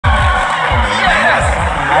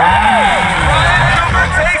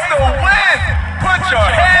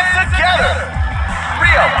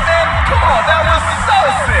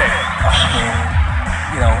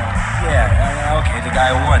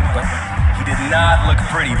not look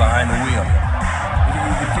pretty behind the wheel.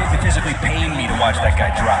 It physically pained me to watch that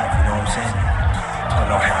guy drive, you know what I'm saying? I don't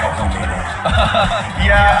know how he made it.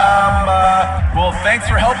 Well, thanks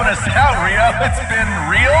for helping us out, Rio. It's been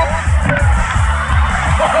real.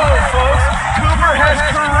 Whoa, folks, Cooper has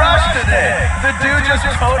crushed today. The dude just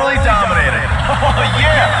totally dominated. Oh,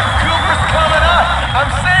 yeah, Cooper's coming up. I'm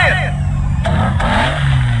saying.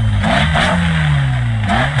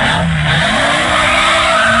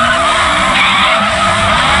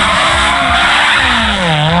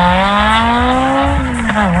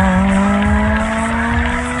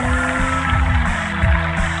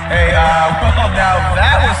 Now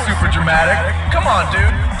that was super dramatic. Come on, dude.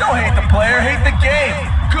 Don't hate the player, hate the game.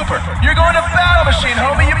 Cooper, you're going to Battle Machine,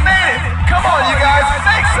 homie. You made it.